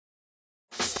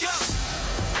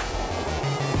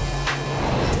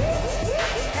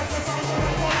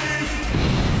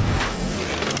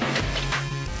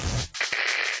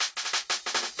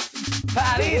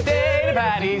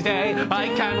Paddy's Day. I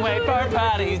can't wait for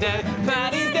Paddy's Day.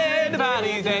 Paddy's Day, the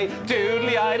Paddy's Day.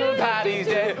 Doodly idle Paddy's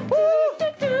Day. Woo!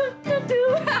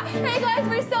 Hey guys,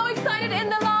 we're so excited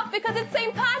in the loft because it's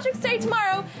St. Patrick's Day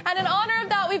tomorrow, and in honour of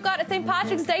that we've got a St.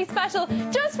 Patrick's Day special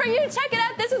just for you. Check it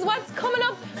out, this is what's coming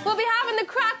up. We'll be having the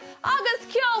crack August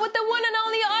Kyo with the one and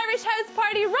only Irish house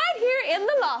party right here in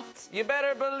the loft. You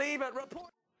better believe it.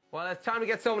 Report. Well, it's time to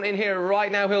get someone in here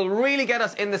right now who'll really get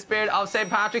us in the spirit of St.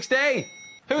 Patrick's Day.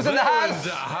 Who's in the house? In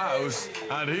the house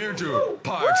and here to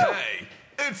partay.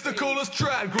 It's the coolest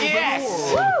trad group in the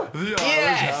world. The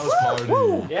Irish House Party.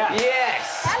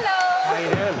 Yes. Hello. How you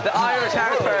doing? The Irish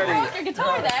House Party. Rock your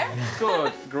guitar there.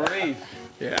 Good grief.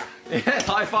 Yeah.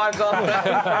 High fives on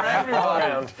for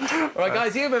everybody. Right,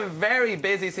 guys, you've been very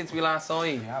busy since we last saw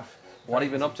you. We have. What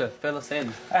have you been up to? Fill us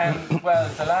in. Well,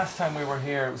 the last time we were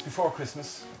here, it was before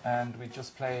Christmas, and we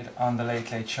just played on the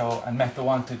Late Late Show and met the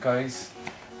Wanted guys.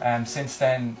 Since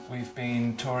then, we've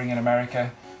been touring in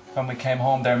America. When we came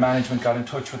home, their management got in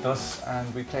touch with us,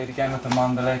 and we played again with them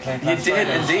on the Late Late. You did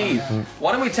indeed. Yeah.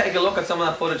 Why don't we take a look at some of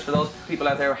that footage for those people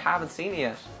out there who haven't seen it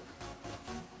yet?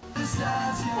 So it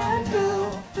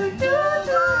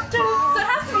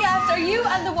has to be asked, are you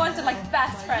and the Wanted like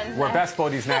best friends? We're best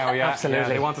buddies now, yeah. Absolutely. Yeah,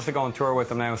 they want us to go on tour with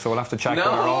them now, so we'll have to check No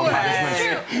on our own way.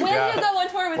 management. True. Will you go on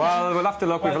tour with them? Well, we'll have to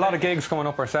look. We've a lot of gigs coming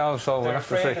up ourselves, so we'll They're have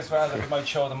to afraid see. as well that we might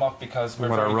show them up because we're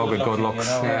With our very rugged good looking, looks.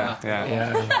 you know?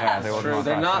 Yeah, they wouldn't True. want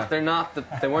They're that, not. yeah. They're not.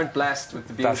 They weren't blessed with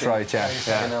the beauty. That's right,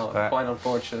 yeah. You know, quite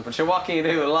unfortunate. But sure, what can you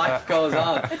do? Life goes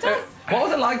on. It does. What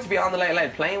was it like to be on the Late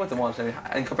Late playing with the Wanted,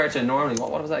 and compared to normally?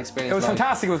 What was that experience? It was like?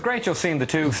 fantastic. It was great just seeing the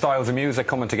two styles of music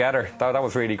coming together. That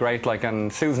was really great. Like,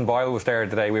 and Susan Boyle was there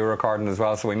today. We were recording as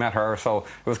well, so we met her. So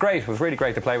it was great. It was really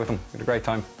great to play with them. We had a great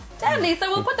time. Deadly. So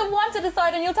we'll put the Wanted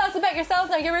aside, and you'll tell us about yourselves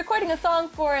now. You're recording a song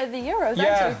for the Euros,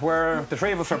 aren't you? The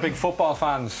three of us are big football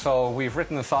fans, so we've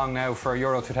written a song now for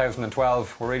Euro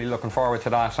 2012. We're really looking forward to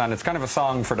that, and it's kind of a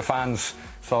song for the fans.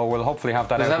 So we'll hopefully have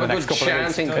that out in the next couple of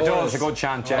weeks. It does, a good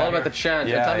chant, yeah. All about the chant.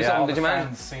 Yeah, Tell me something. Did you man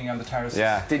manage? singing on the terraces?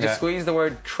 Yeah. Did you squeeze the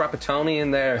word Trapattoni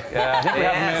in there? Yeah, I think we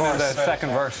have them in the Yes.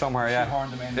 second verse somewhere, yeah. Shoehorned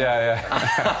them in.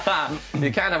 Yeah.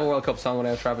 You can't have a World Cup song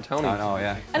without Trapattoni. I know,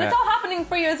 yeah. And it's all happening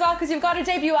for you as well, because you've got a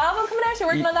debut album coming out. You're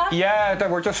working on that? Yeah,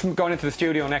 we're just going into the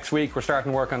studio next week. We're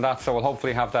starting work on that, so we'll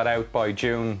hopefully have that out by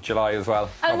June, July as well.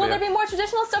 And will there be more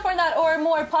traditional stuff on that, or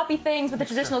more poppy things with the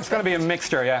traditional It's going to be a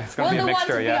mixture, yeah. It's going to be a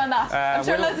mixture, Will the Wanted be on that? I'm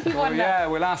sure loads of people want to know. Yeah,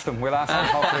 we'll ask them.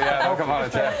 Hopefully, yeah, they'll come on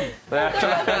it, yeah. They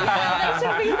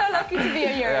should be so lucky to be in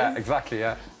Euros. Yeah, exactly,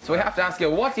 yeah. So we have to ask you,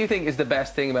 what do you think is the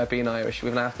best thing about being Irish?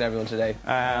 We've been asking everyone today.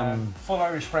 Full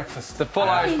Irish breakfast. The full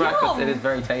Irish yum. breakfast, it is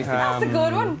very tasty. That's a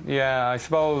good one. Yeah, I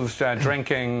suppose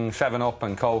drinking 7-Up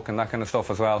and Coke and that kind of stuff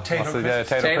as well. Potato Potato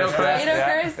crisps. crisps. Potato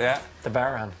crisps. Yeah. The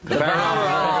Baron.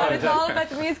 Oh, it's all about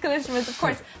the musical instruments, of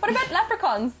course. What about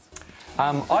leprechauns? Is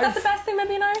that the best thing about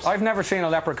being Irish? I've never seen a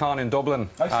leprechaun in Dublin.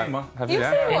 I've seen one. Have You've you?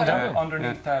 seen one?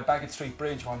 Underneath Bagot Street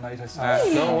Bridge one night I saw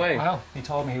it. No way. Wow. He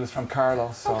told me he was from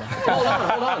Carlow, so... Hold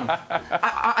on.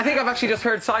 I think I've actually just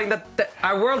heard sighting that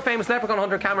our world famous leprechaun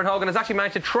hunter Cameron Hogan has actually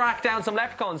managed to track down some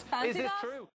leprechauns. Fancy Is this that? true?